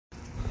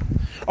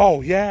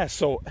Oh, yeah,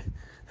 so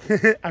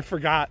I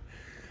forgot.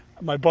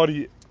 My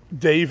buddy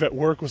Dave at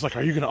work was like,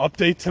 are you going to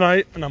update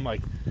tonight? And I'm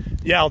like,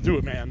 yeah, I'll do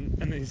it, man.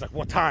 And then he's like,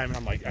 what time? And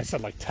I'm like, I said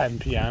like 10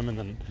 p.m. And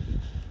then,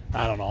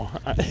 I don't know.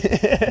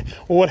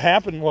 Well, what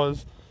happened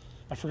was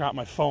I forgot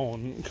my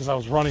phone because I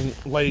was running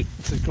late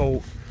to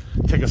go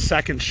take a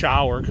second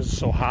shower because it's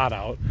so hot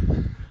out.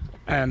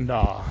 And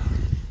I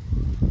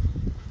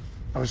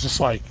was just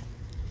like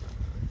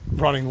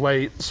running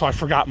late, so I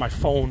forgot my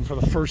phone for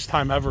the first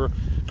time ever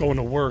going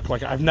to work.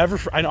 Like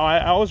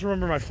I always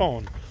remember my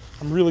phone.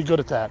 I'm really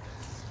good at that.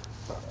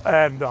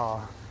 And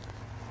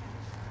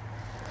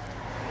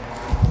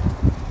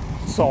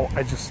so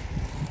I just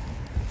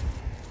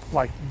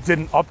like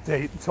didn't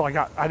update until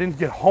I didn't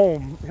get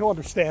home. He'll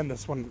understand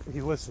this when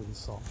he listens.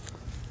 So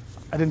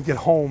I didn't get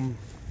home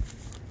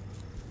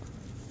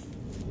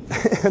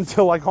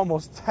until like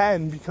almost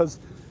 10 because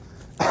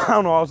I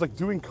don't know, I was like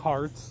doing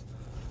carts,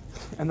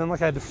 and then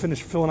like I had to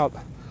finish filling out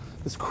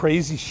this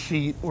crazy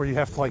sheet where you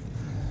have to like,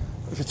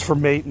 if it's for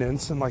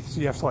maintenance, and like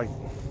so you have to like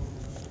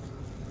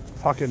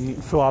fucking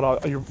fill out all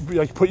your,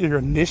 like put your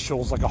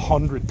initials like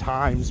 100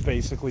 times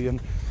basically,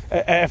 and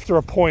after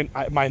a point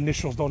my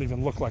initials don't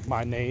even look like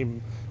my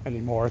name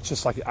anymore. It's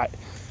just like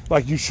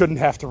like you shouldn't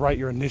have to write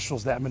your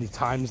initials that many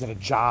times in a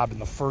job in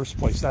the first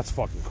place. That's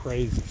fucking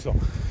crazy. So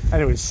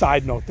anyways,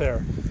 side note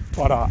there.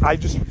 But I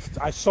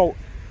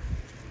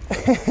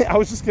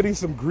was just getting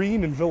some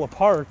green in Villa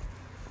Park,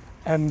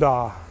 and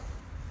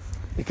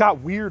it got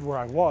weird where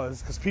I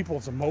was because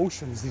people's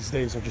emotions these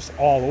days are just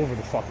all over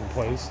the fucking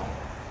place.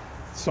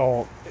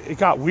 So it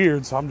got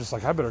weird, so I'm just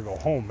like, I better go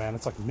home, man.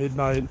 It's like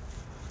midnight.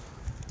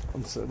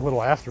 It's a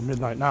little after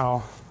midnight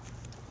now.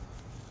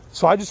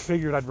 So I just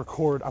figured I'd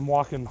record. I'm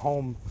walking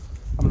home.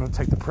 I'm going to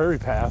take the Prairie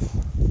Path,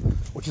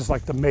 which is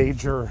like the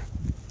major,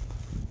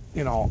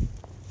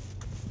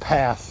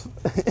 path.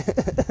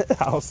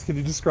 How else can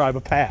you describe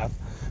a path?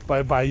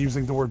 By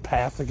using the word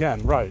path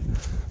again, right?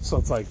 So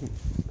it's like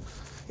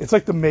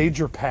the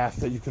major path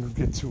that you can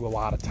get to a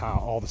lot of town,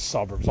 all the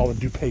suburbs, all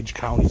the DuPage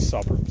County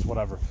suburbs,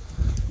 whatever.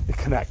 It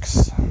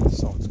connects,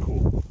 so it's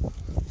cool.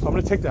 So I'm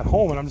gonna take that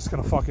home, and I'm just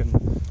gonna fucking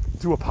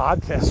do a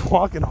podcast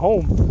walking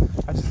home.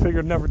 I just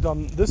figured I'd never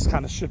done this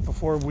kind of shit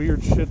before.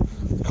 Weird shit,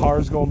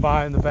 cars going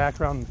by in the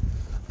background.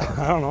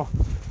 I don't know.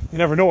 You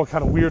never know what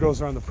kind of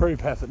weirdos are on the Prairie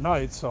Path at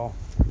night, so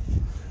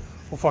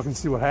we'll fucking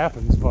see what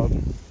happens. But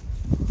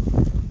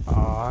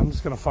I'm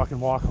just gonna fucking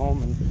walk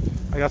home, and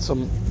I got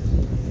some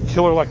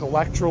killer like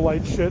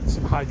electrolyte shit,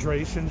 some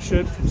hydration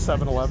shit from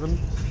 7-Eleven.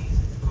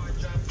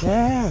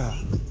 Yeah.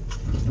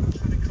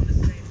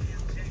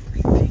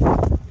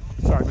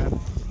 Sorry, man.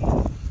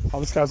 Oh,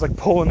 this guy's like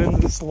pulling into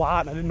this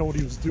lot, and I didn't know what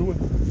he was doing.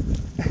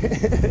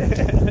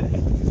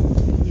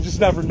 You just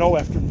never know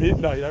after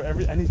midnight.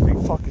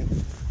 Anything fucking,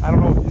 I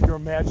don't know, your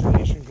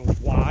imagination goes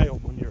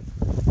wild when you're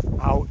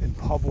out in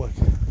public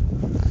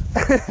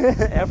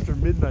after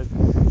midnight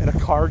and a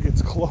car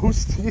gets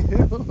close to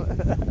you.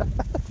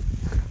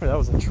 That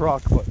was a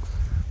truck, but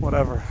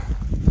whatever.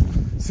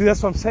 See,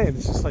 that's what I'm saying.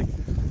 It's just like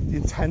the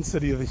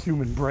intensity of the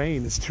human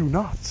brain is too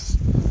nuts.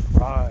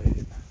 Right.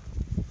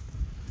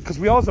 Because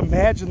we always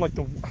imagine like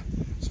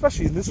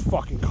especially in this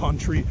fucking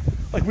country,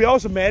 like we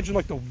always imagine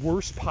like the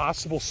worst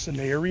possible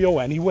scenario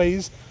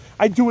anyways.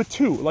 I do it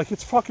too. Like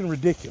it's fucking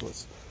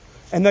ridiculous.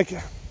 And like,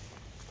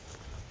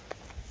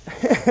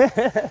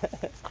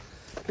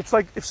 it's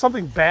like if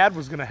something bad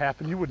was going to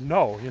happen, you would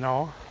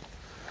know,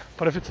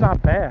 But if it's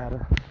not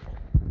bad,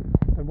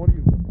 then what are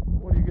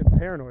you getting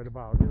paranoid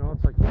about?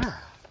 It's like, yeah.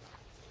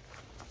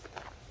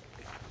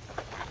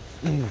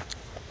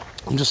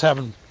 I'm just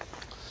having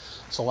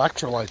this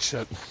electrolyte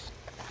shit.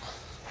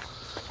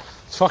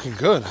 It's fucking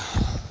good.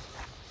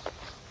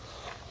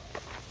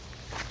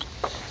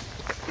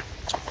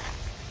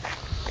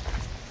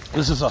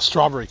 This is a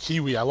strawberry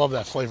kiwi. I love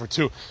that flavor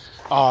too.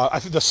 I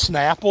think the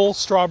Snapple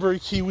strawberry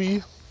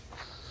kiwi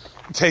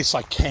tastes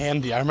like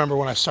candy. I remember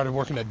when I started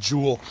working at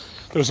Jewel,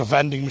 there was a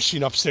vending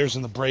machine upstairs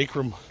in the break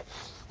room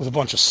with a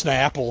bunch of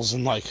Snapples,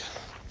 and like,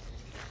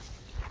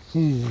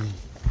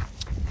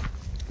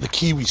 the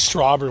kiwi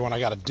strawberry one, I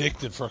got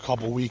addicted for a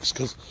couple weeks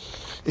because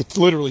it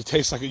literally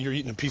tastes like you're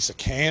eating a piece of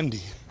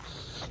candy,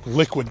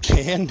 liquid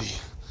candy.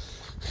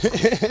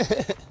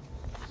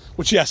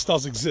 Which, yes,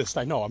 does exist.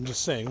 I know. I'm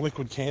just saying,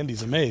 liquid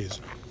candy's a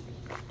maze.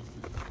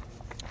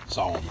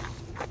 So,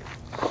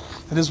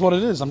 it is what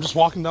it is. I'm just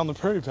walking down the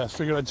Prairie Path.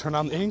 Figured I'd turn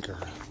on the Anchor.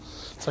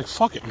 It's like,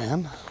 fuck it,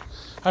 man.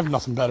 I have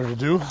nothing better to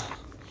do.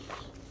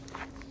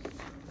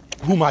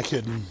 Who am I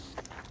kidding?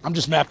 I'm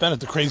just Matt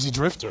Bennett, the crazy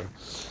drifter.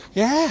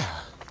 Yeah.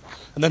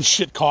 And then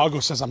Chicago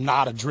says I'm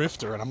not a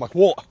drifter. And I'm like,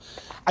 well,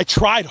 I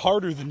tried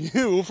harder than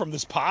you from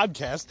this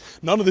podcast.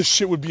 None of this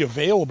shit would be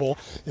available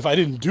if I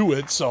didn't do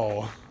it,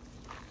 so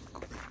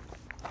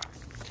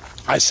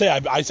I say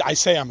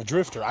I'm a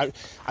drifter. I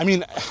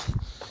mean,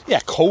 yeah,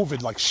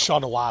 COVID like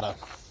shut a lot of,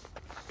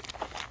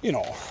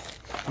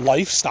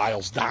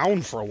 lifestyles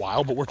down for a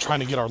while, but we're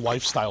trying to get our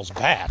lifestyles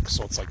back.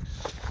 So it's like,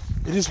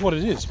 it is what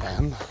it is,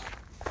 man.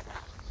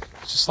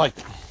 It's just like,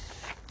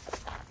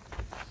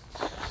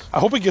 I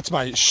hope it gets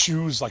my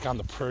shoes like on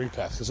the prairie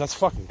path, because that's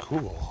fucking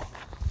cool.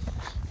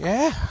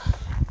 Yeah.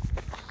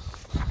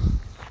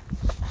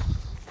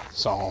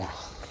 So,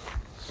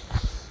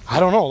 I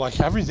don't know, like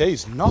every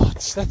day's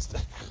nuts. That's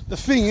the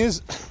thing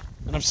is,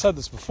 and I've said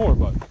this before,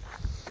 but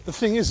the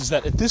thing is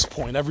that at this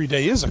point, every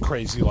day is a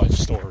crazy life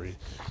story.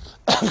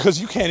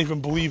 Because you can't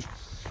even believe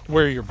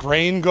where your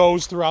brain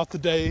goes throughout the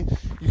day.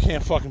 You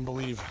can't fucking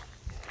believe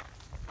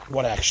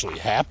what actually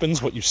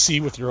happens, what you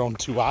see with your own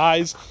two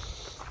eyes.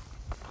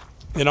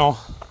 You know?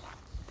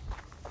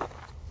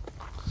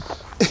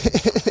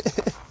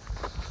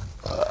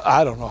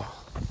 I don't know.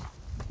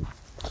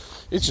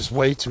 It's just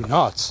way too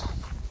nuts.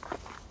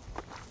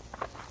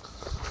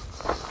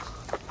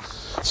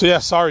 So yeah,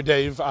 sorry,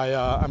 Dave.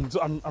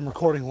 I'm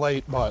recording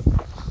late, but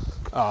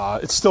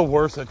it's still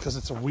worth it because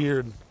it's a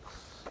weird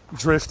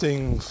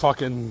drifting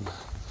fucking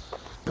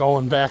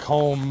going back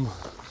home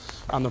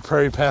on the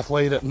prairie path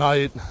late at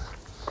night.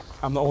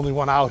 I'm the only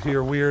one out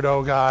here,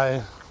 weirdo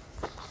guy.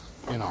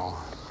 You know.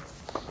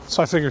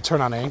 So I figured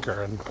turn on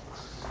Anchor and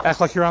act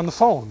like you're on the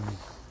phone.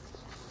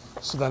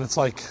 So then it's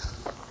like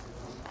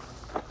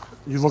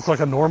you look like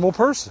a normal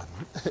person.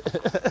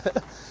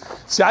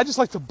 See, I just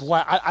like to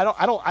blend.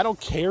 I don't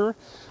care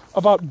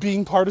about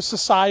being part of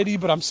society,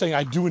 but I'm saying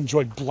I do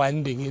enjoy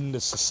blending into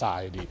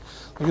society.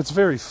 Like, it's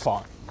very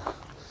fun.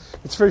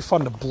 It's very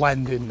fun to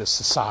blend into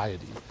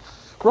society.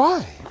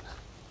 Right.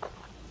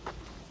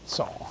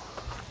 So,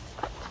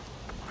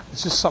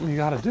 it's just something you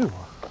gotta do.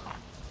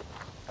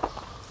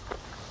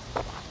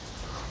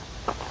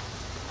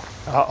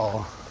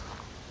 Uh-oh.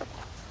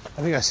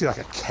 I think I see like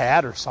a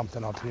cat or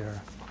something up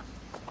here.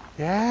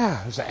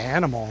 Yeah, there's an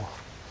animal.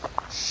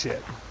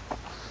 Shit.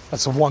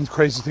 That's the one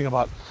crazy thing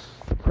about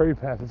the prairie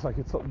path. It's like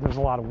there's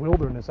a lot of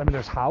wilderness. I mean,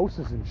 there's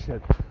houses and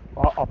shit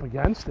up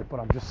against it, but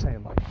I'm just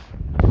saying, like,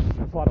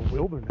 there's a lot of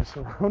wilderness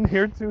around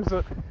here too.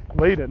 So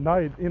late at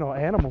night, you know,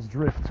 animals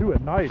drift too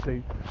at night.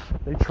 They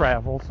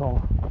travel.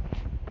 So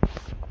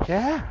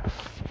yeah.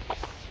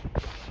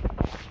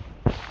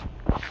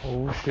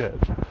 Oh shit.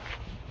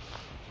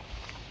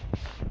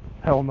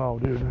 Hell no,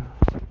 dude.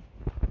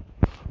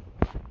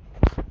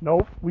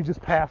 Nope, we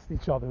just passed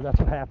each other. That's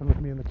what happened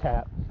with me and the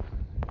cat.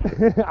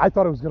 I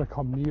thought it was going to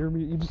come near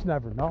me. You just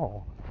never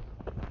know.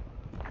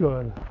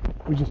 Good.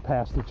 We just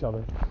passed each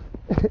other.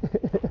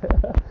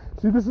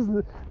 See,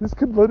 this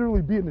could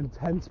literally be an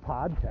intense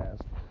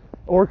podcast.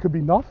 Or it could be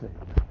nothing.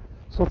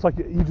 So it's like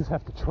you just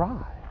have to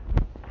try.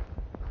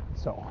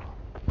 So,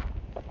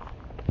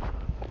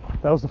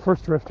 that was the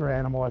first drifter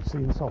animal I've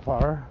seen so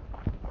far.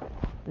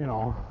 You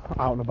know,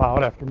 out and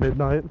about after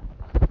midnight.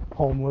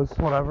 Homeless,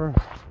 whatever.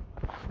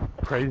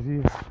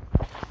 Crazy.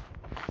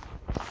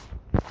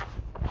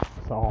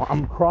 So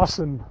I'm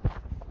crossing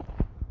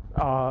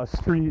a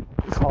street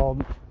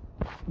called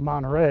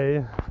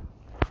Monterey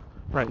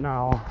right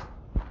now,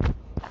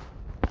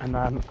 and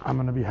then I'm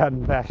going to be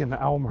heading back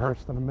into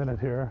Elmhurst in a minute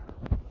here.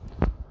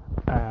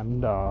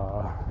 And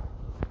I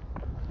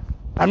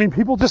mean,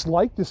 people just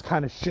like this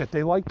kind of shit.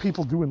 They like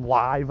people doing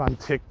live on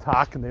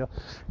TikTok, and they, you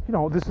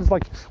know, this is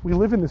like, we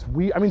live in this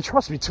weird, I mean,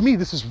 trust me, to me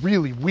this is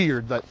really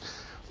weird that,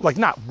 like,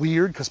 not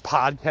weird because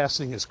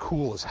podcasting is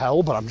cool as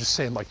hell, but I'm just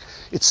saying, like,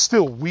 it's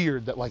still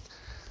weird that, like,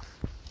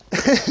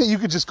 you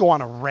could just go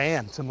on a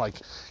rant and, like,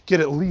 get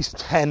at least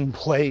 10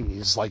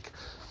 plays. Like,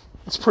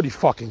 it's pretty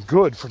fucking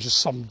good for just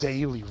some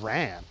daily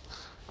rant,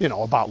 you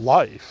know, about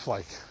life.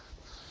 Like,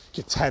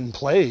 get 10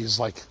 plays,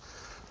 like,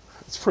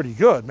 it's pretty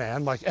good,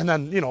 man. Like, and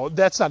then, you know,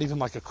 that's not even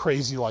like a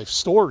crazy life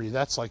story.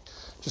 That's like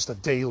just a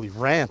daily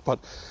rant. But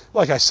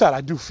like I said, I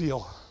do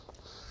feel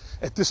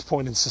at this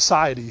point in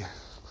society,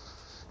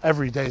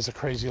 every day is a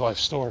crazy life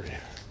story.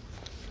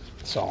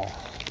 So,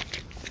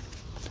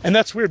 and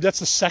that's weird. That's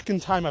the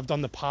second time I've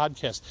done the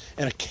podcast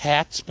and a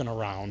cat's been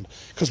around.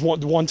 Because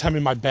one time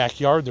in my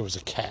backyard, there was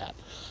a cat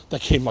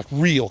that came like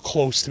real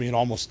close to me and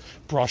almost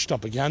brushed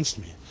up against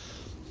me.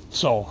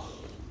 So,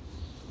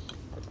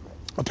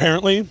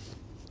 apparently,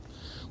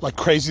 like,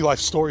 Crazy Life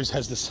Stories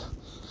has this,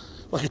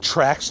 like,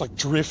 attracts like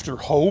drifter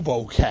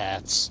hobo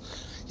cats.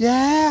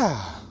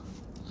 Yeah.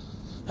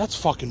 That's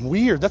fucking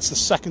weird. That's the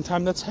second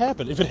time that's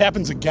happened. If it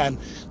happens again,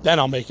 then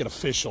I'll make it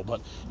official. But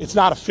it's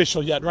not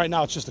official yet. Right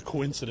now, it's just a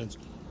coincidence.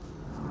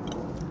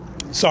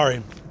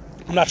 Sorry.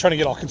 I'm not trying to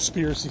get all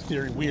conspiracy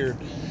theory weird.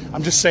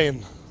 I'm just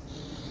saying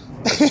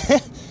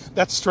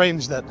that's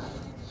strange that,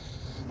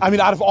 I mean,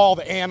 out of all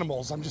the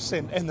animals, I'm just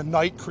saying, and the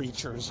night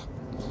creatures,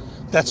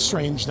 that's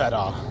strange that,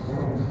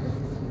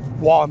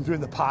 while I'm doing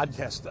the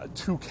podcast,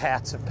 2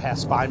 cats have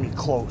passed by me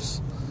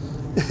close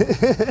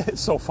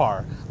so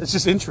far. It's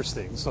just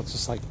interesting. So it's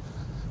just like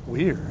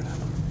weird.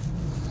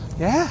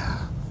 Yeah.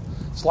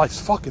 This life's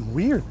fucking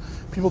weird.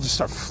 People just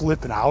start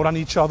flipping out on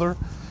each other.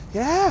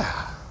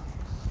 Yeah.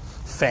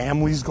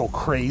 Families go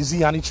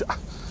crazy on each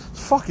other.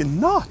 It's fucking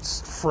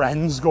nuts.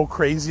 Friends go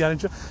crazy on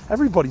each other.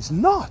 Everybody's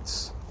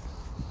nuts.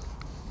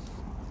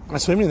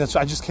 That's what I mean.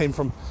 I just came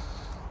from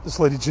this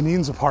lady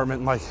Janine's apartment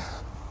and, like,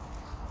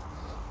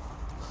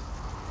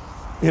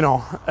 you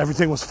know,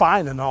 everything was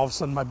fine, and all of a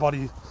sudden my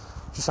buddy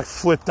just, like,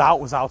 flipped out,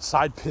 was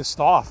outside, pissed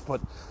off. But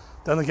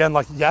then again,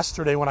 like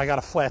yesterday when I got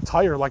a flat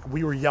tire, like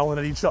we were yelling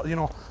at each other, you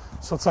know.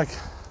 So it's like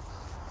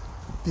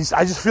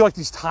I just feel like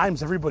these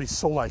times everybody's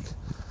so like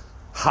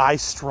high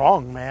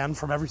strung, man,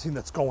 from everything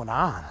that's going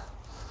on.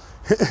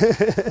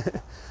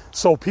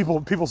 So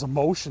people's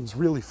emotions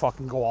really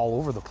fucking go all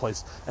over the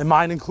place, and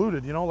mine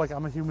included, you know. Like,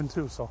 I'm a human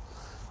too, so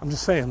I'm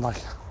just saying, like,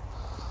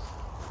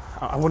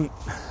 I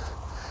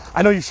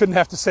know you shouldn't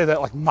have to say that,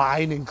 like,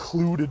 mine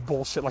included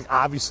bullshit. Like,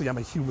 obviously I'm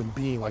a human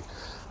being, like,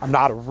 I'm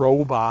not a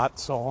robot,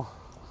 so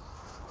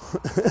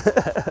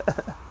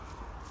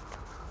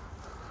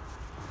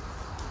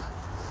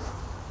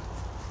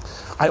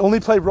I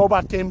only play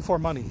robot game for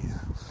money.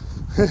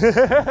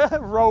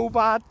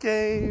 Robot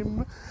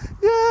game.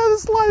 Yeah,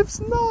 this life's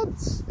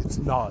nuts. It's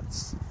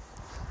nuts.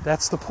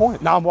 That's the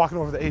point. Now I'm walking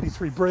over the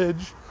 83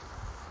 bridge.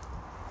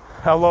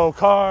 Hello,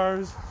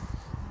 cars.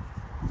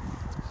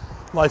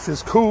 Life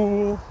is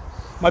cool.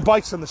 My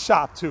bike's in the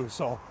shop too,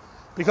 so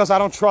because I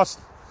don't trust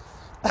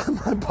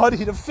my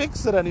buddy to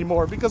fix it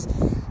anymore, because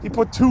he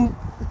put two,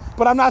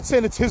 but I'm not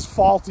saying it's his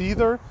fault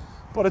either,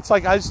 but it's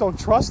like I just don't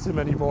trust him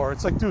anymore.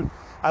 It's like, dude,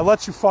 I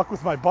let you fuck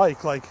with my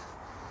bike, like,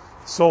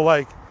 so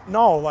like,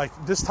 no, like,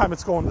 this time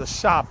it's going to the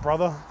shop,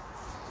 brother.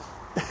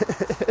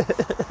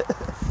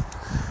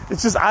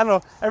 It's just, I don't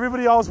know,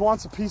 everybody always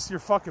wants a piece of your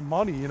fucking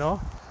money, you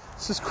know?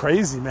 It's just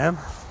crazy, man.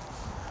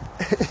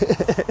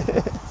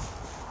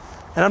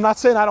 And I'm not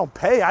saying I don't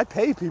pay. I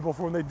pay people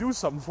for when they do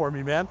something for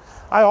me, man.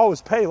 I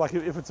always pay. Like,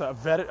 if it's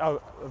if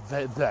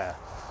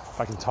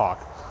I can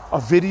talk,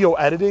 a video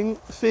editing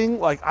thing,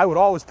 like, I would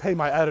always pay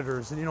my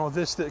editors, and, you know,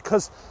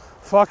 because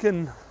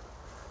fucking,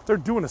 they're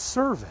doing a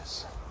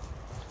service.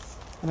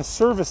 And a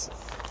service,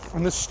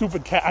 and this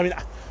stupid I mean,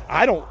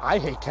 I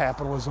hate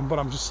capitalism, but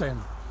I'm just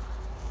saying.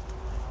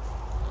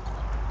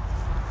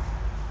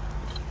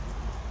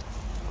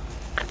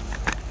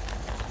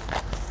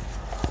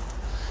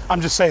 I'm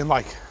just saying,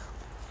 like,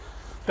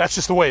 that's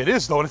just the way it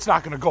is, though, and it's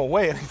not going to go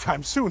away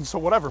anytime soon, so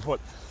whatever. But,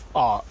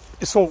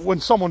 so when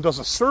someone does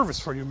a service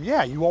for you,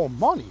 yeah, you owe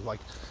money.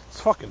 Like,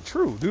 it's fucking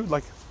true, dude.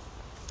 Like,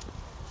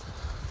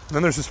 and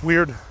then there's this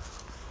weird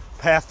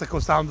path that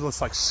goes down to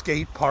this, like,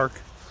 skate park,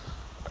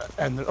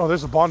 and, oh,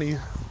 there's a bunny.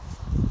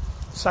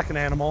 Second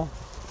animal.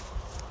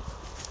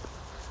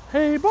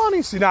 Hey,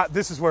 bunny. See,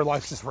 this is where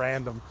life's just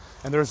random,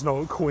 and there's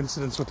no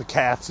coincidence with the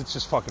cats. It's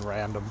just fucking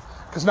random.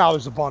 Because now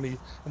there's a bunny,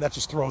 and that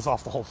just throws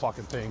off the whole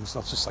fucking thing. So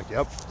it's just like,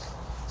 yep.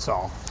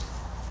 So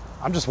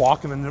I'm just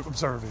walking and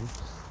observing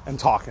and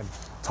talking,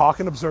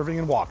 observing,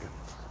 and walking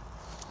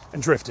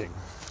and drifting.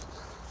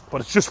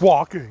 But it's just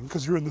walking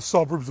because you're in the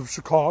suburbs of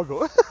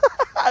Chicago.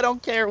 I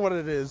don't care what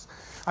it is.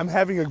 I'm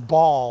having a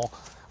ball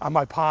on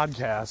my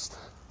podcast,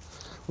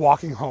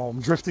 walking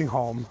home, drifting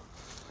home,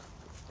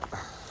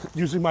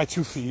 using my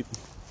 2 feet.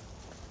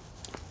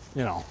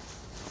 You know,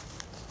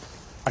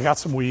 I got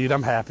some weed.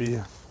 I'm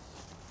happy.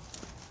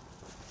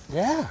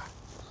 Yeah.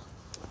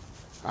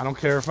 I don't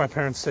care if my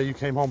parents say you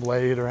came home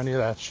late or any of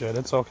that shit.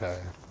 It's okay.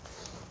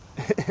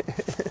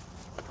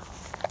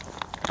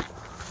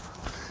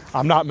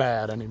 I'm not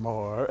mad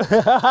anymore.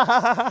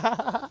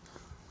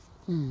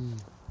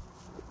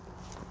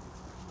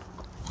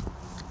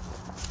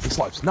 This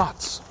life's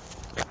nuts.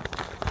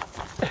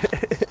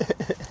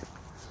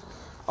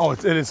 Oh,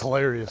 it is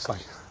hilarious.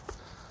 Like,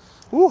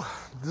 ooh,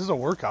 this is a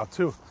workout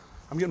too.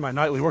 I'm getting my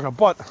nightly workout,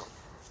 but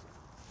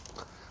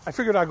I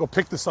figured I'd go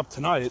pick this up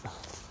tonight,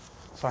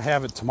 so I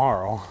have it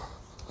tomorrow.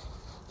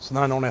 So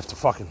then I don't have to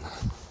fucking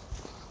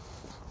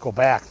go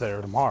back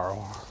there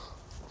tomorrow.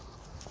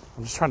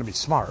 I'm just trying to be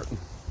smart.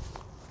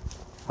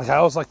 Like,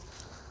 I was like,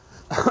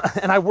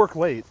 and I work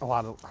late a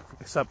lot,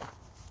 except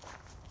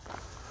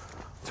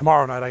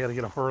tomorrow night I got to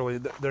get up early.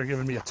 They're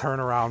giving me a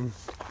turnaround.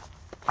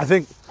 I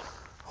think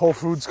Whole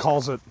Foods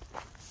calls it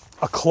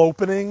a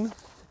clopening,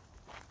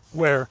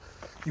 where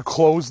you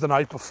close the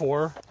night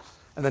before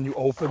and then you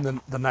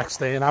open the next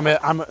day. And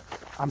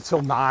I'm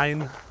till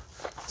 9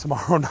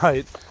 tomorrow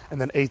night, and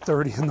then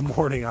 8:30 in the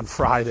morning on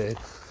Friday.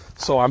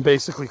 So I'm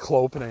basically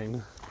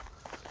clopening.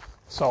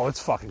 So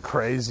it's fucking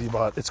crazy,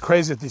 but it's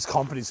crazy that these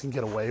companies can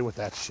get away with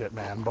that shit,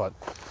 man. But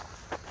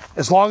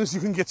as long as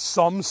you can get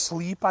some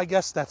sleep, I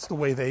guess that's the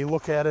way they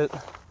look at it,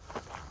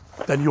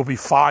 then you'll be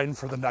fine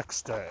for the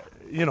next day.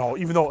 You know,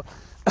 even though,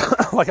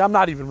 like, I'm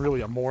not even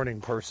really a morning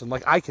person.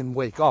 Like, I can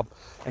wake up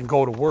and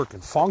go to work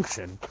and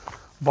function,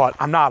 but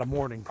I'm not a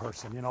morning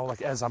person, you know,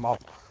 like, as I'm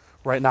up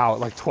right now at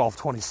like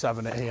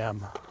 12:27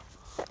 a.m.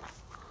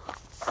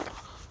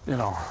 You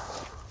know,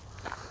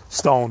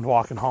 stoned,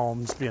 walking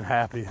home, just being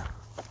happy.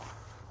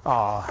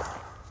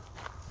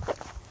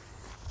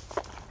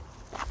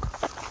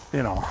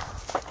 You know.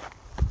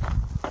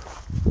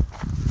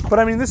 But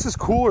I mean, this is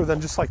cooler than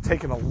just like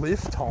taking a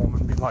lift home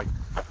and being like,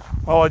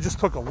 oh, I just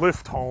took a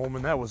lift home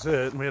and that was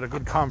it, and we had a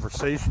good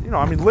conversation. You know,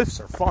 I mean,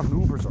 lifts are fun,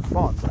 Ubers are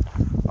fun.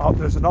 Oh,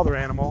 there's another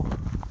animal,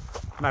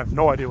 and I have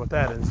no idea what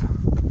that is.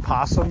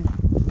 Possum?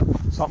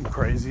 Something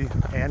crazy.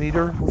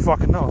 Anteater? Who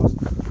fucking knows?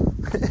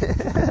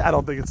 I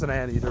don't think it's an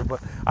anteater,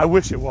 but I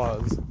wish it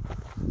was.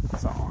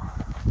 So,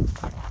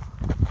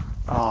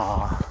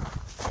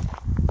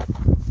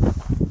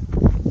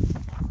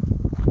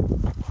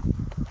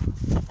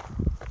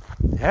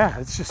 Yeah,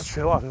 it's just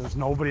chill out. There's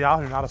nobody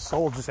out here, not a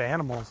soul, just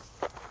animals.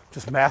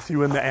 Just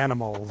Matthew and the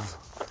animals.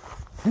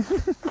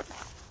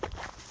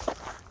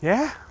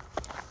 Yeah.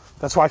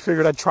 That's why I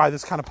figured I'd try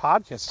this kind of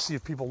podcast to see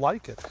if people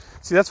like it.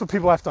 See, that's what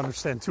people have to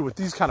understand too with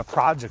these kind of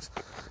projects.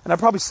 And I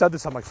probably said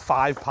this on like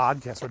 5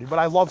 podcasts already, but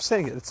I love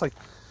saying it. It's like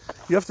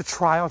you have to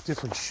try out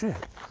different shit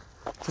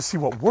to see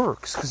what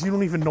works, because you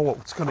don't even know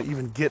what's going to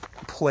even get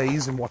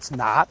plays and what's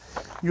not.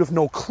 You have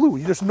no clue.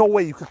 There's no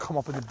way you could come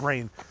up with your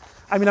brain.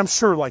 I mean, I'm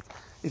sure like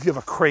if you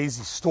have a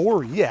crazy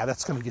story, yeah,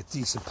 that's going to get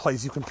decent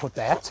plays. You can put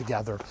that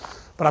together.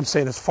 But I'm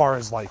saying as far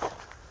as like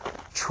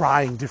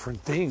trying different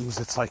things,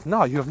 it's like,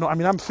 no, you have no, I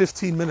mean, I'm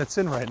 15 minutes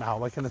in right now,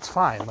 like, and it's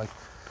fine. Like,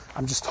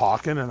 I'm just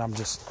talking and I'm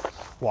just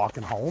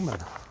walking home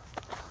and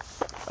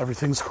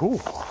everything's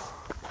cool.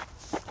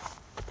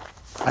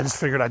 I just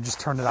figured I'd just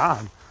turn it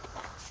on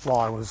while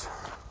I was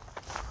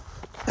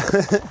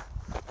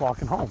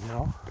walking home, you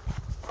know.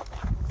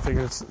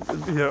 Figured it's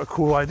a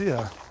cool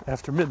idea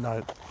after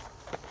midnight.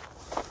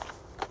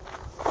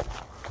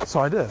 So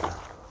I did.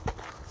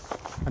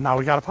 And now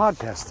we got a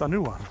podcast, a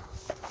new one.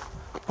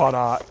 But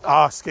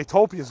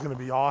Skatopia is going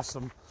to be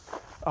awesome.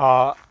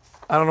 I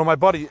don't know,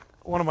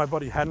 one of my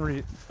buddy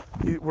Henry,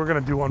 we're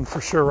going to do one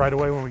for sure right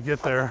away when we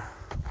get there.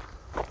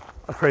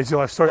 A crazy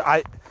life story.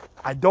 I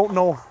don't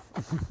know.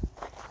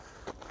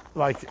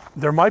 Like,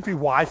 there might be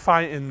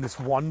Wi-Fi in this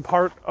one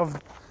part of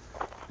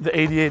the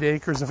 88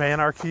 acres of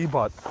anarchy,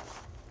 but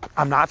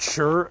I'm not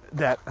sure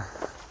that,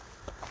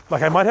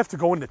 like, I might have to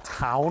go into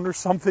town or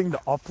something to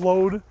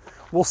upload.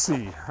 We'll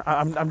see.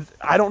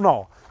 I don't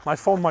know. My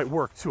phone might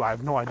work too. I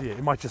have no idea.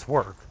 It might just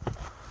work,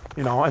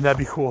 you know, and that'd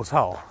be cool as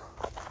hell.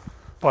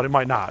 But it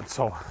might not.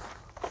 So,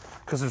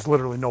 because there's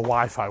literally no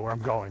Wi-Fi where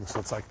I'm going. So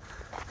it's like,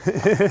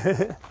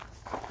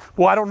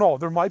 well, I don't know.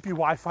 There might be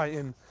Wi-Fi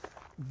in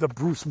the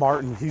Bruce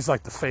Martin. He's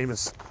like the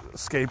famous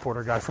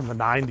skateboarder guy from the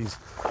 90s.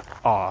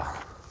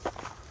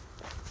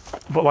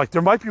 But like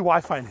there might be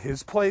Wi-Fi in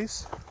his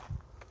place.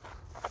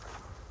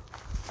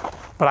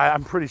 But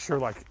I'm pretty sure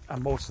like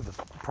on most of the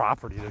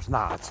property there's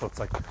not. So it's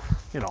like,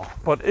 you know,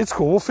 but it's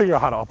cool. We'll figure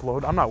out how to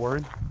upload. I'm not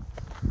worried.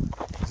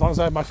 As long as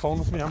I have my phone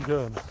with me, I'm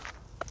good.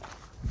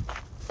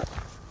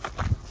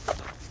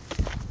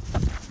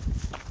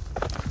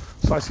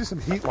 So I see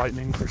some heat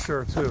lightning for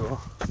sure too.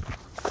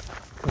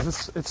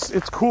 Because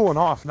it's cooling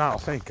off now,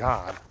 thank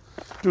God.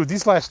 Dude,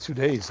 these last 2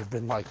 days have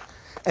been like,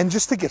 and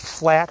just to get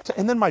flat,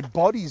 and then my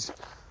buddies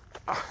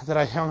that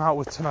I hung out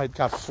with tonight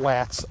got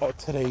flats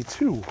today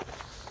too.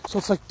 So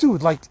it's like,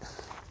 dude, like,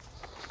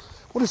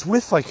 what is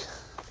with, like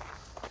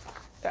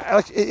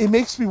it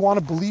makes me want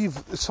to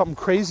believe something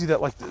crazy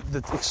that, like, the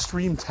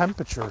extreme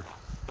temperature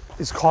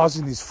is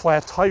causing these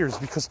flat tires,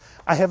 because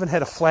I haven't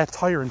had a flat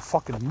tire in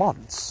fucking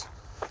months.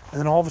 And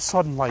then all of a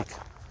sudden, like,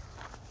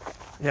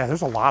 yeah,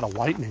 there's a lot of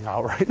lightning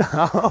out right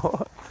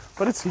now.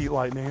 But it's heat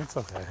lightning, it's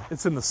okay.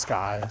 It's in the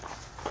sky.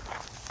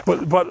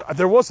 But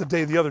there was a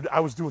day the other day,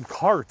 I was doing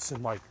carts,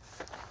 and, like,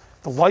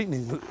 the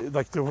lightning,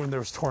 like, when there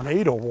was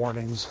tornado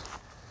warnings,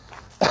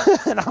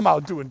 and I'm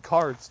out doing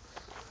carts.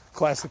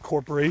 Classic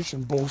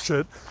corporation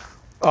bullshit.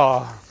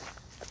 Oh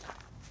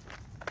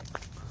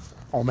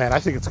man, I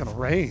think it's gonna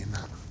rain.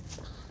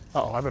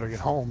 Uh-oh, I better get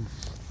home.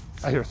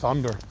 I hear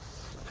thunder.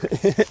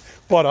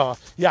 But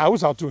yeah, I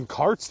was out doing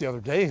carts the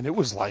other day, and it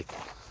was like,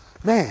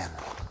 man,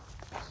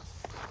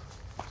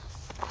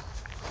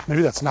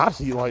 maybe that's not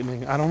heat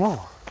lightning. I don't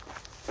know.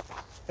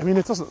 I mean,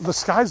 it doesn't. The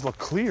skies look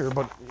clear,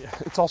 but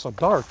it's also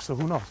dark, so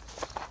who knows?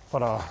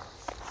 But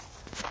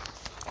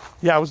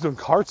yeah, I was doing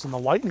carts and the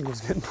lightning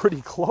was getting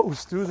pretty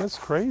close, dude. That's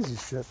crazy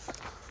shit.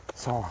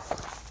 So,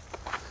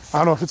 I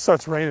don't know, if it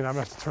starts raining, I'm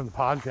going to have to turn the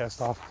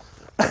podcast off.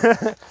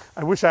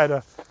 I wish I had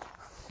a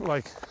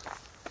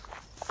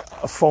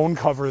phone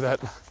cover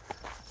that,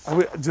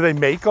 do they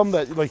make them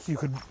that, like, you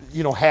could,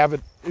 you know, have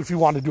it if you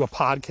want to do a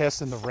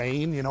podcast in the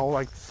rain, you know,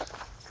 like,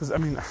 because, I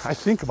mean, I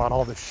think about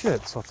all this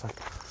shit, so it's like,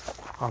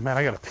 oh man,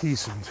 I got to pee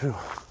soon too.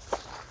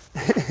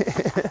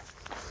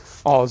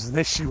 Oh, it's an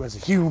issue as a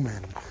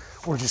human.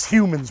 We're just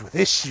humans with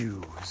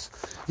issues.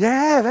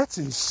 Yeah, that's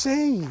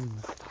insane.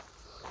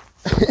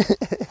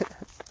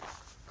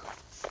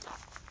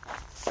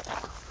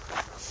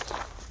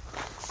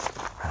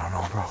 I don't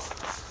know, bro.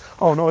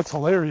 Oh, no, it's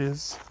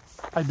hilarious.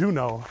 I do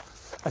know.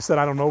 I said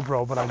I don't know,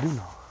 bro, but I do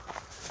know.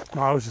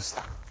 No, I was just...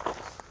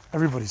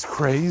 Everybody's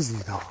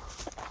crazy, though.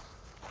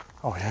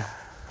 Oh, yeah.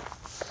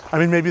 I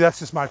mean, maybe that's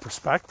just my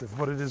perspective,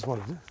 but it is what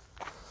it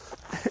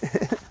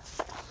is.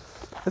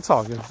 It's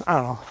all good. I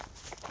don't know.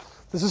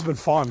 This has been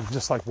fun,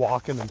 just like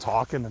walking and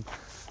talking and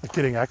like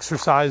getting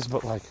exercise,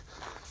 but like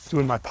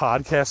doing my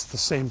podcast at the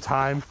same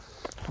time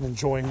and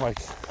enjoying, like,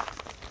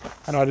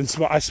 I know I didn't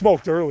smoke. I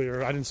smoked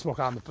earlier. I didn't smoke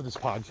on this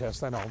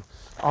podcast. I know.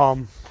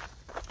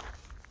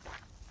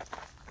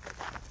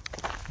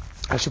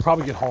 I should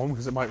probably get home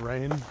because it might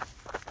rain.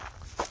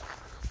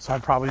 So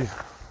I'd probably.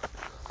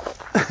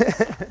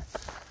 I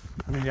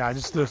mean, yeah,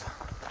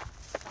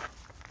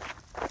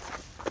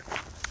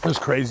 there's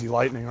crazy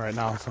lightning right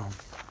now, so.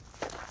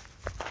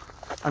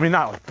 I mean,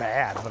 not like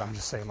bad, but I'm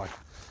just saying, like,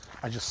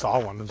 I just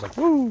saw one. It was like,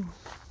 woo.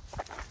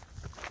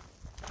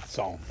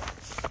 So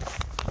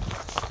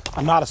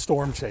I'm not a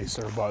storm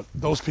chaser, but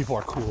those people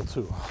are cool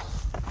too.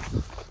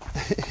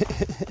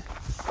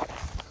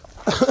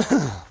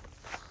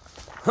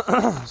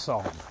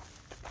 So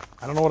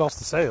I don't know what else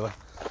to say. Like,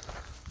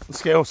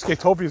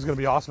 Skatopia is going to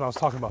be awesome. I was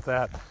talking about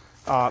that.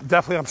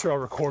 Definitely, I'm sure I'll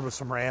record with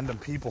some random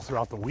people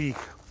throughout the week.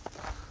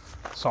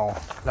 So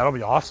that'll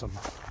be awesome.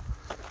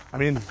 I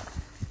mean,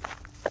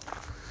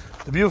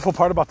 the beautiful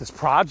part about this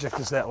project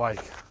is that, like,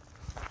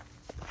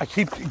 I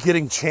keep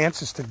getting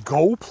chances to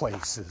go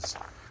places,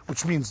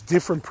 which means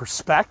different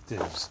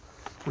perspectives,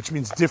 which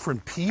means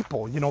different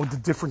people, you know, the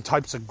different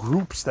types of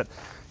groups that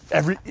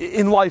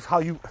in life,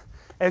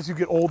 as you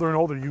get older and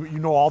older, you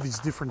know all these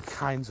different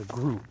kinds of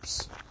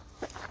groups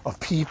of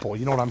people,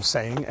 you know what I'm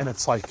saying? And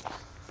it's like,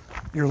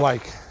 you're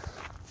like,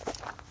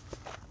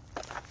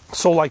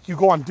 so like you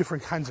go on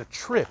different kinds of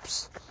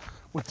trips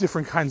with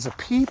different kinds of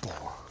people,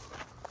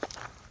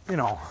 you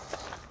know.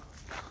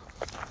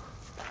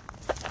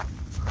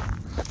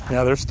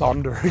 Yeah, there's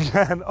thunder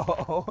again.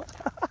 Uh-oh.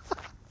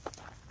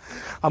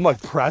 I'm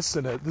like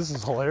pressing it. This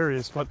is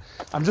hilarious, but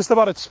I'm just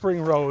about at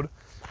Spring Road,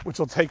 which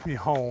will take me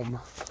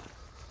home.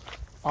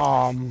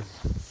 But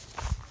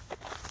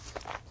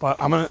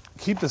I'm going to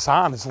keep this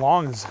on as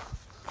long as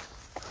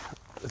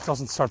it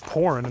doesn't start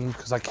pouring, and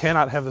because I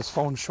cannot have this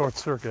phone short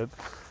circuit.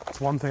 It's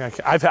one thing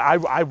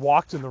I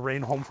walked in the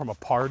rain home from a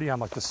party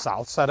on like the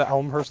south side of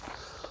Elmhurst,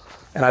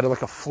 and I had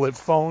like a flip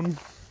phone,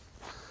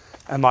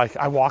 and like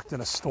I walked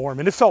in a storm,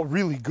 and it felt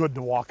really good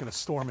to walk in a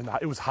storm, and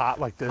it was hot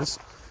like this,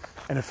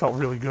 and it felt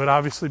really good,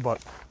 obviously,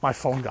 but my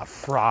phone got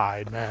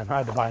fried, man. I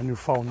had to buy a new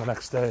phone the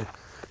next day.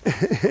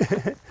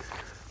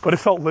 But it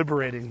felt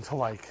liberating to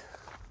like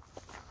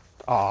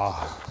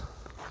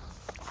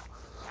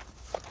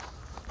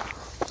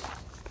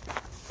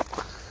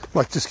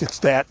just gets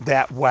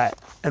that wet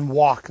and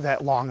walk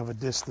that long of a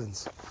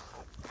distance,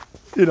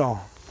 you know.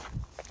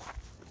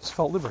 Just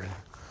felt liberating,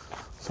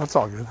 so that's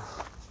all good.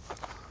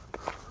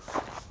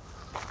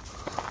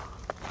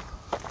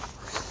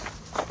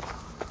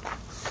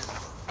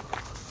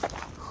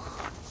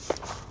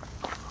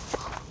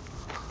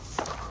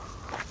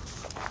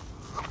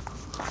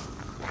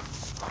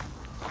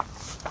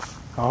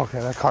 Okay,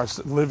 that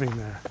car's living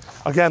there.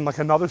 Again, like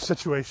another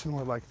situation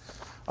where like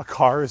a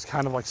car is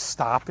kind of like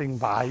stopping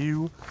by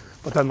you,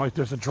 but then like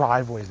there's a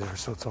driveway there,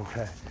 so it's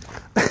okay.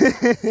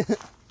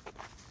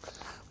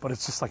 But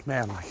it's just like,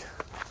 man, like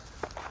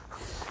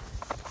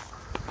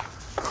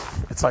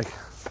it's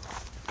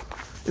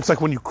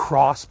like when you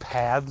cross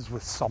paths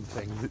with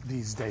something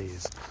these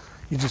days,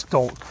 you just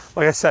don't,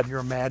 like I said, your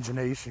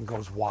imagination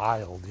goes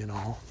wild, you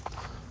know.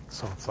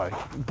 So it's like,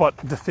 but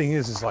the thing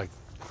is like,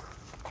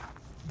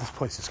 this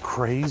place is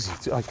crazy.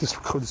 Like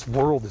this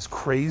world is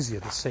crazy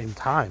at the same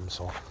time.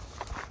 So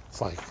it's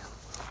like,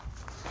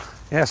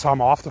 yeah. So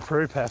I'm off the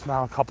prairie path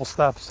now, a couple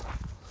steps.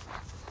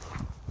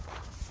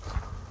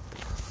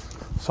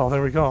 So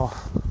there we go.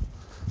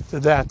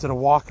 Did a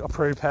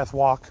prairie path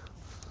walk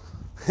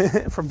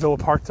from Villa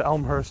Park to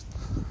Elmhurst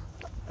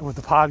with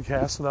the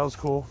podcast. So that was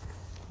cool.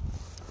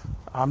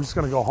 I'm just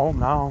gonna go home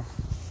now.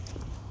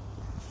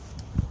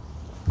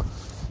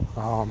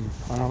 I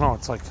don't know.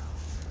 It's like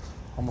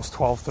almost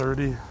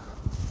 12:30.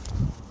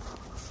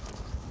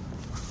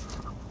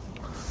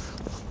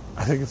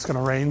 I think it's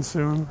gonna rain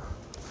soon.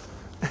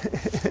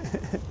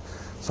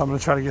 So I'm gonna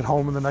try to get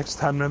home in the next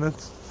 10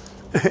 minutes.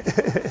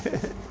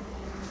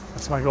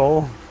 That's my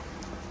goal.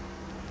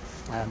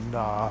 And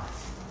I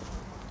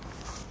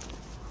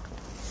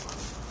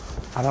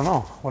don't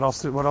know. What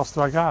else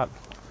do I got?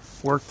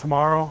 Work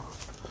tomorrow.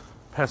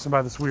 Passing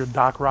by this weird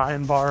Doc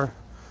Ryan bar.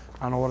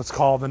 I don't know what it's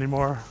called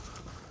anymore.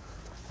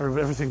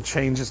 Everything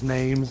changes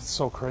names. It's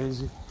so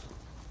crazy.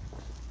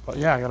 But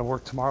yeah, I got to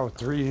work tomorrow at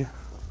 3.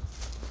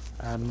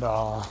 And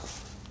like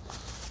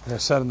I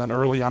said, and then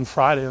early on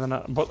Friday. And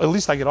then, but at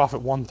least I get off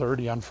at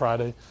 1:30 on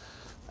Friday.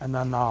 And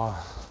then so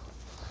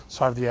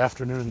I have the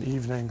afternoon and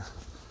evening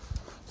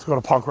to go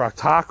to Punk Rock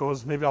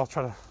Tacos. Maybe I'll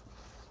try to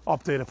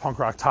update at Punk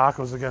Rock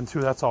Tacos again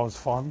too. That's always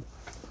fun.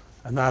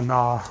 And then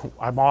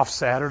I'm off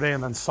Saturday,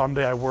 and then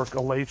Sunday I work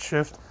a late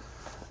shift.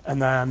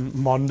 And then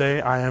Monday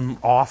I am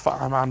off.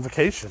 I'm on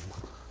vacation.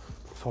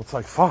 So it's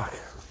like, fuck,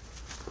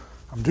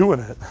 I'm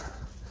doing it.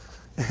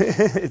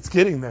 It's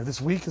getting there.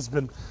 This week has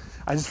been,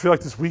 I just feel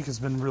like this week has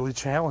been really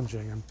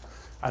challenging, and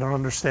I don't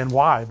understand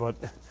why, but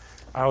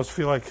I always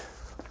feel like,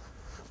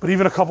 but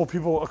even a couple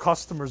people,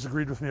 customers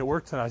agreed with me at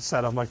work tonight. I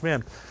said, I'm like,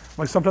 man,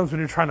 like sometimes when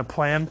you're trying to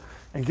plan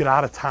and get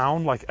out of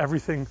town, like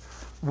everything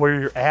where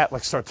you're at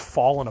like starts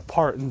falling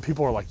apart, and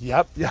people are like,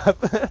 yep.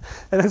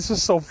 And it's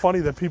just so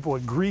funny that people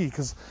agree,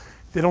 because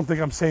they don't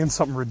think I'm saying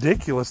something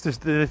ridiculous.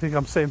 They think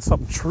I'm saying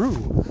something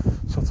true.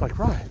 So it's like,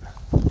 right.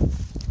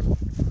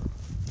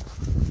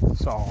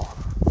 So,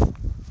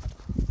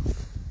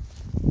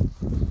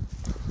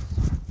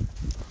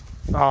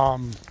 oh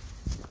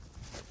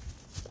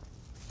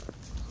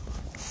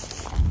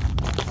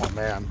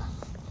man,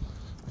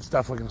 it's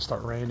definitely going to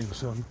start raining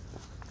soon.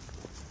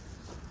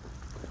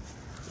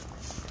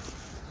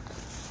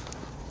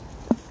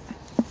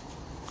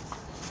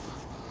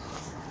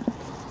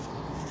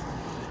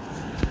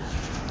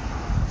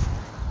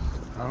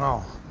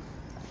 know.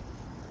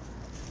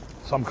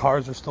 Some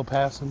cars are still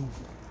passing.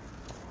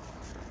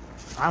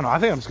 I don't know. I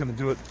think I'm just going to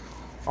do it.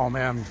 Oh,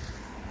 man.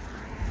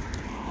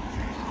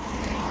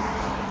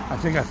 I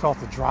think I felt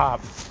the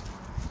drop.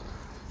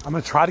 I'm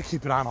going to try to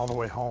keep it on all the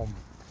way home.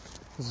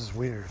 This is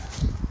weird.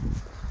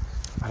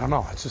 I don't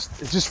know. It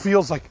just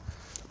feels like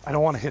I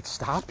don't want to hit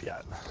stop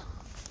yet.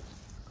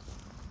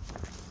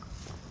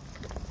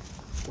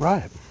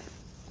 Right.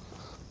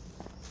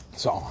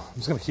 So I'm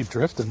just going to keep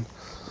drifting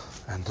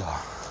and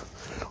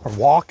or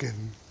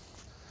walking.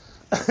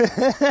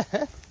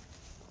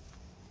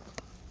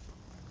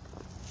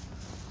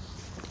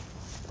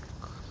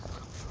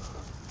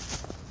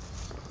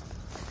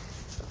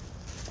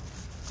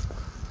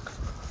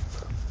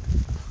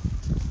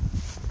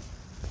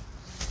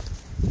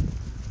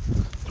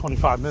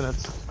 25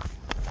 minutes.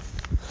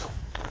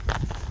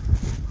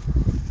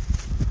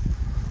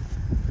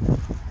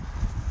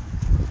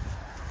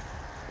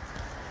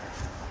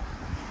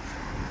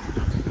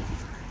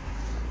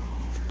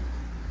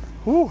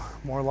 Whew,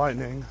 more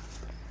lightning.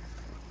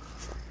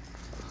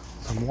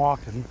 I'm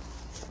walking.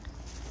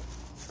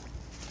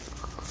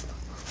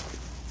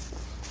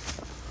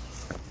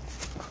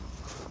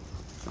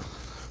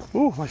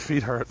 Ooh, my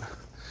feet hurt.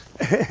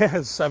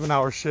 It's a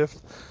 7-hour shift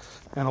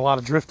and a lot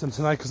of drifting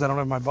tonight because I don't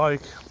have my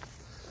bike.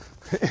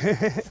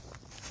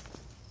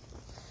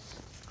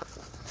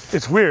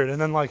 It's weird,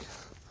 and then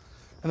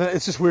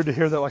it's just weird to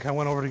hear that I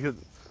went over to get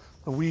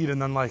the weed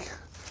and then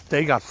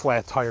they got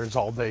flat tires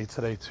all day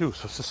today too.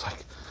 So it's just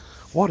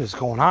what is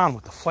going on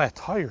with the flat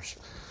tires?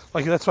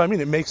 That's what I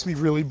mean. It makes me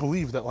really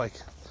believe that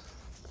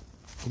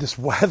this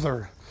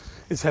weather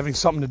is having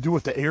something to do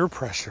with the air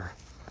pressure.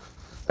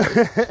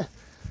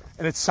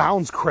 And it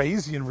sounds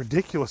crazy and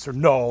ridiculous, or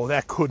no,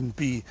 that couldn't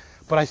be,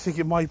 but I think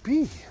it might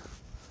be.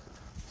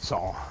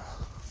 So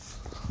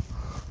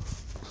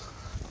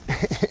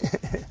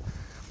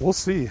we'll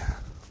see.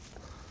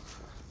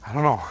 I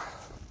don't know.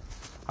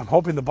 I'm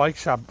hoping the bike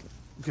shop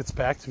gets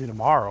back to me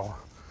tomorrow.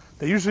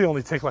 They usually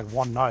only take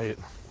one night,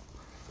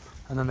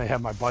 and then they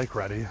have my bike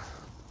ready.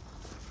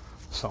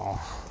 So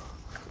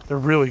they're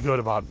really good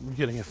about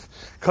getting it,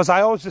 because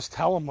I always just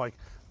tell them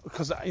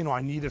because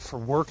I need it for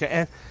work,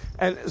 and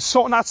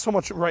so not so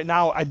much right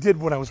now. I did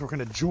when I was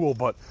working at Jewel,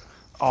 but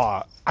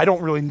I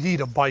don't really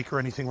need a bike or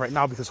anything right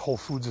now because Whole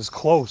Foods is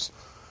close.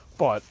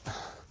 But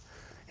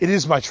it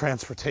is my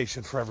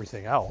transportation for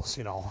everything else,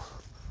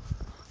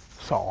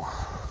 So,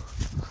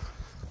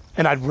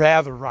 and I'd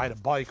rather ride a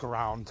bike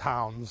around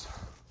towns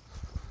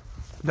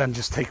than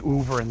just take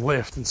Uber and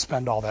Lyft and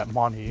spend all that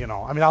money,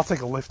 I mean, I'll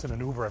take a Lyft and an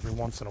Uber every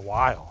once in a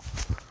while,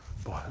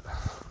 but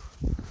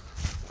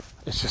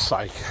it's just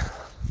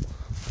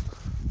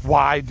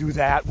why do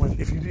that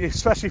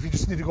especially if you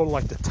just need to go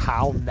to the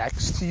town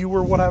next to you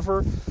or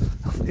whatever.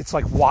 It's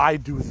why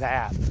do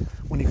that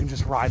when you can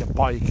just ride a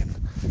bike and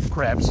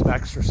grab some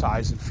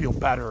exercise and feel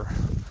better,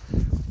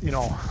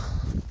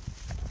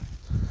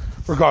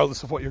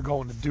 regardless of what you're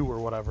going to do or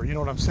whatever. You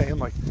know what I'm saying?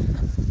 You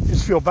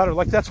just feel better.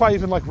 That's why I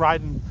even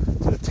riding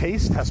to the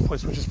taste test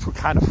place, which is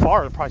kind of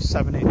far, probably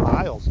 7-8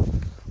 miles.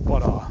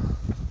 But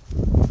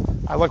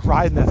I like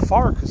riding that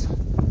far because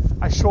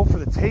I show up for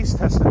the taste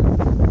test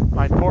and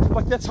my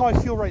endorphins, that's how I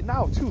feel right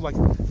now too.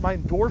 My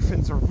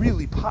endorphins are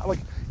really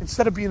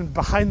instead of being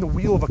behind the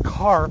wheel of a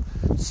car,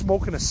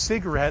 smoking a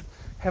cigarette,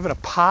 having a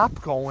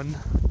pop going,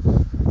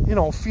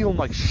 feeling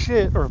like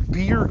shit, or a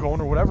beer going,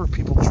 or whatever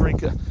people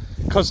drink.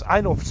 Because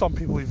I know some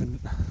people even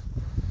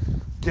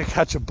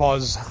catch a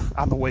buzz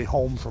on the way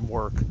home from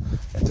work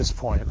at this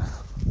point.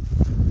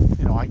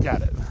 I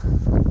get it.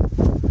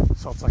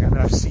 So it's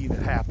I've seen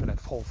it happen at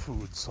Whole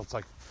Foods. So it's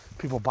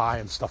people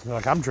buying stuff and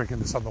they're I'm drinking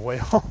this on the way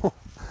home.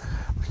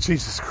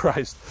 Jesus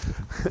Christ.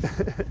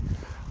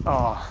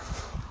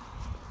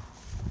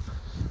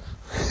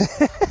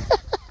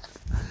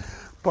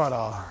 But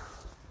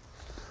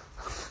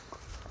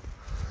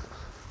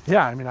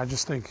yeah, I mean, I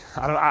just think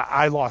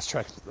I lost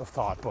track of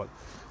thought, but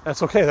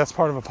that's okay. That's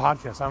part of a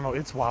podcast. I don't know.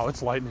 It's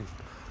lightning.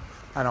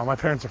 I know my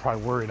parents are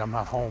probably worried I'm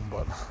not home,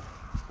 but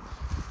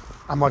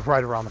I'm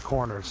right around the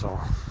corner, so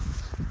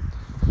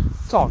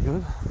it's all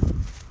good.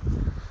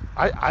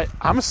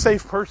 I'm a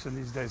safe person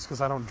these days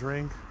because I don't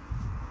drink,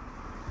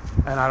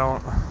 and I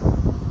don't.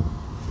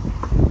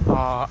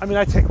 I mean,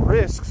 I take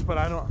risks, but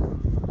I don't.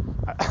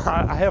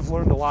 I have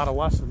learned a lot of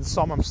lessons.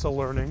 Some I'm still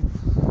learning,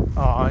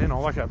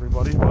 like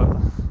everybody, but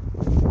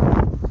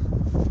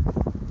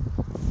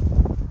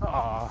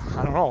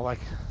I don't know. Like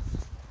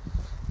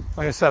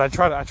I said, I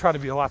try to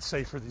be a lot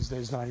safer these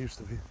days than I used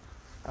to be.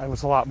 I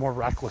was a lot more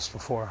reckless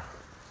before.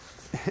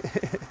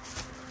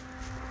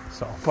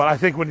 So, but I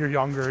think when you're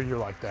younger, you're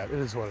like that. It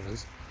is what it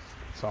is.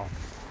 So,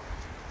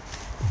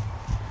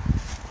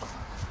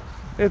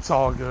 it's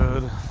all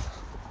good.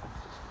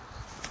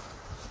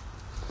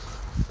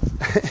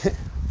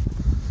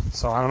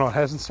 So I don't know. It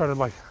hasn't started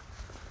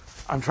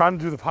I'm trying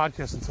to do the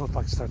podcast until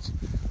it starts,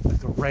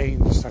 the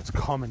rain just starts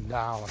coming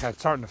down. I'm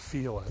starting to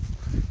feel it.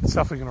 It's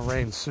definitely going to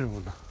rain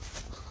soon.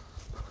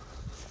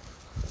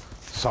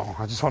 So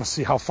I just want to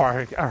see how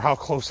far or how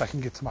close I can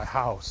get to my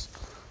house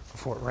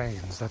before it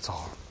rains, that's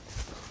all.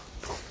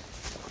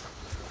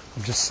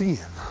 I'm just seeing.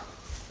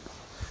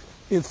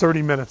 In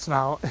 30 minutes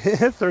now,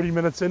 30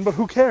 minutes in, but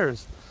who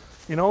cares?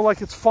 You know,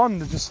 like, it's fun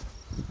to just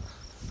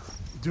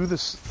do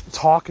this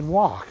talk and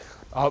walk.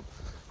 Oh,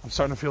 I'm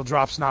starting to feel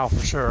drops now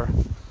for sure.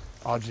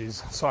 Oh,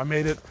 geez. So I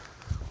made it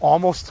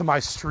almost to my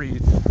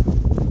street.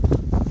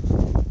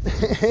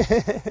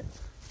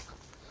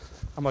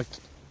 I'm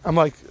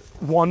like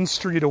one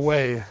street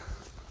away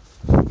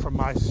from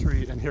my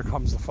street, and here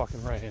comes the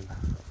fucking rain.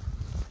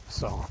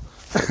 So,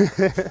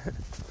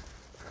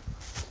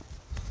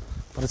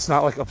 but it's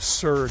not like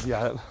absurd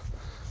yet.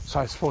 So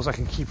I suppose I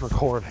can keep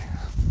recording.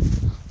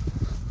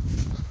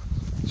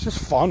 It's just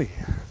funny.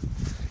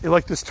 It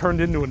like this turned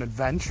into an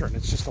adventure, and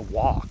it's just a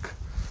walk.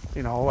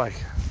 You know, like,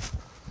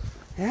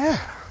 yeah.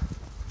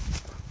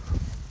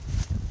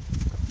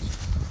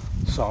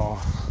 So,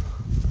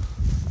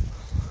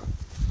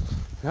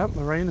 yep,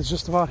 the rain is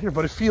just about here.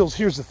 But it feels,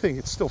 here's the thing,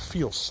 it still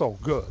feels so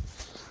good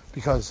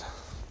because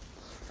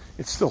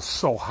it's still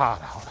so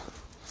hot out.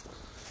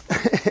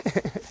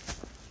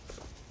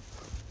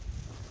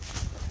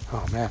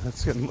 Oh man,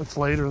 it's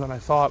later than I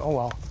thought. Oh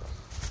well,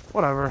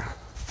 whatever.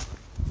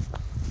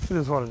 It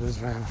is what it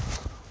is, man.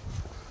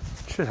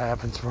 Shit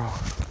happens, bro.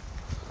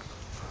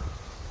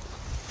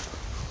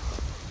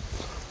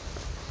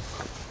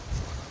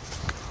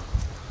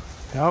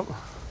 Yep.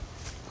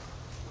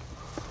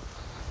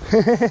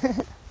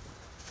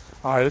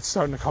 Alright, it's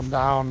starting to come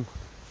down.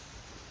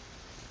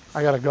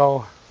 I gotta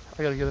go.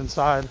 I gotta get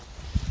inside.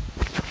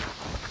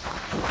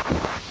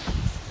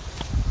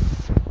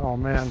 Oh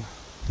man.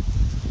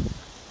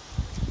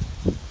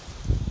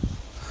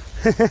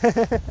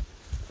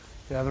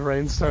 Yeah, the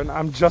rain's starting.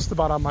 I'm just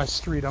about on my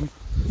street. I'm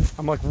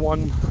like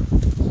one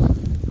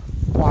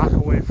block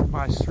away from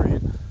my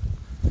street.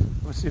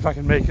 Let's see if I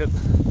can make it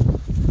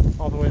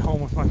all the way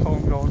home with my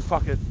phone going.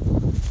 Fuck it.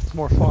 It's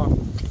more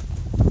fun.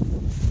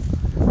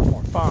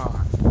 More fun.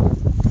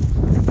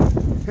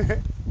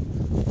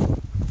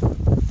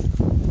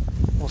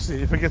 We'll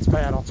see. If it gets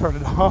bad, I'll turn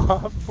it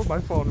off. Put my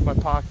phone in my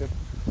pocket.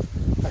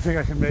 I think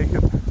I can make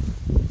it.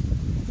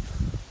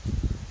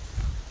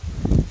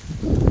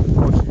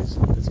 Oh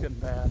jeez, it's getting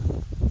bad.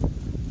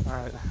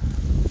 Alright.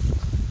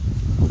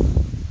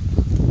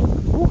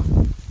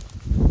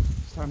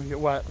 It's time to get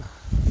wet.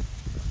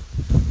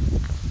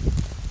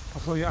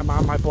 Hopefully I'm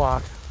on my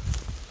block.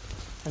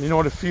 And you know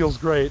what? It feels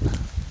great. It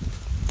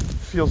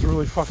feels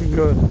really fucking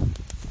good.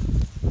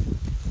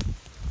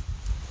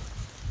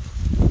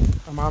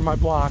 I'm on my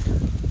block.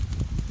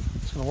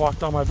 Just gonna walk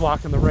down my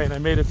block in the rain. I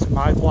made it to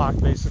my block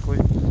basically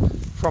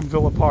from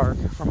Villa Park,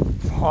 from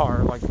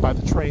far, like by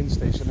the train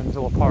station in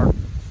Villa Park,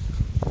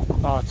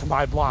 to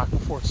my block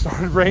before it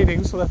started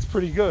raining, so that's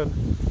pretty good.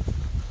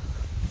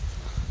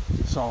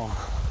 So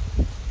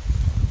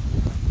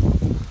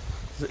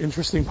it's an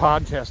interesting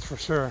podcast for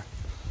sure.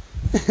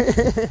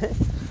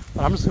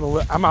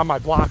 But I'm on my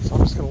block, so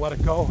I'm just gonna let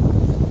it go.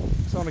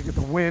 So I'm gonna get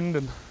the wind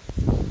and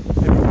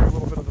maybe hear a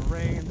little bit of the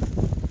rain.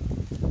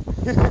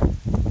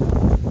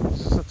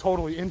 This is a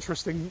totally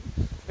interesting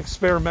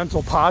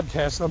experimental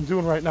podcast I'm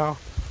doing right now.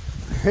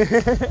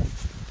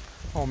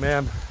 Oh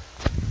man.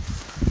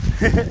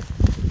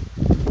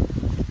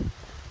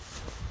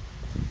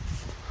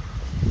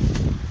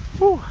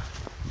 Whew.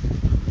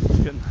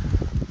 Getting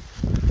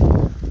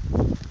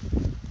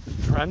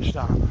drenched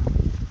on.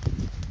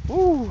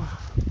 Ooh.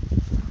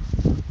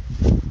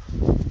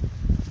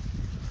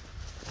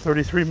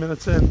 33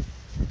 minutes in.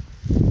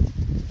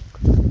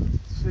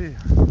 Let's see.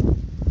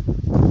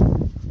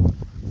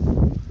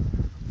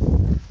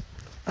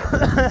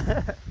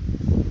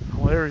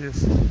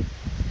 Hilarious.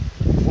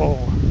 Whoa.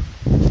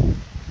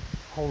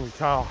 Holy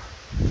cow.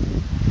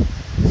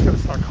 It's gonna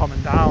start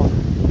coming down.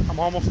 I'm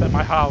almost at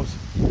my house.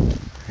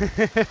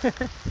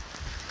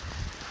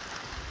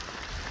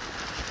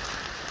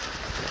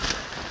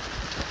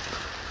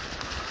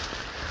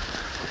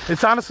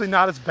 It's honestly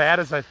not as bad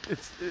as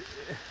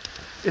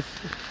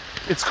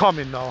it's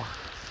coming though.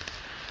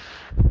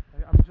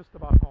 I'm just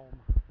about home.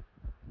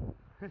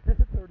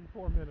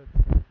 34 minutes.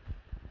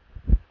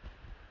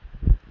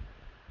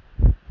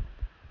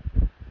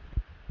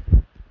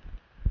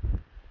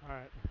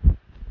 Alright.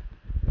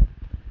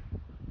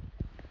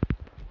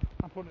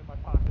 I'm putting it in my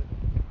pocket.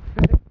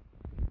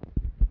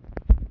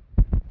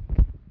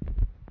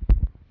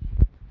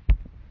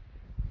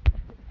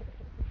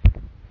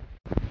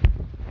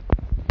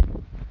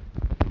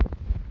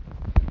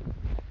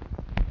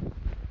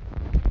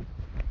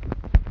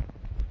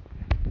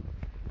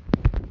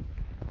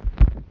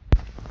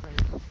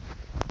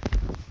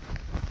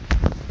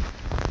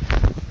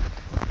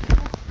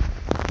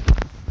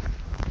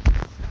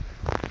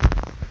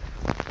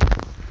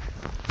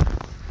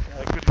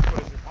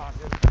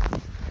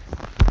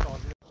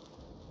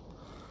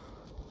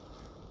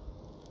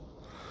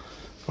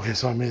 Okay,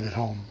 so I made it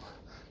home.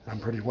 I'm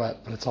pretty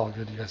wet, but it's all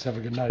good. You guys have a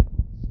good night.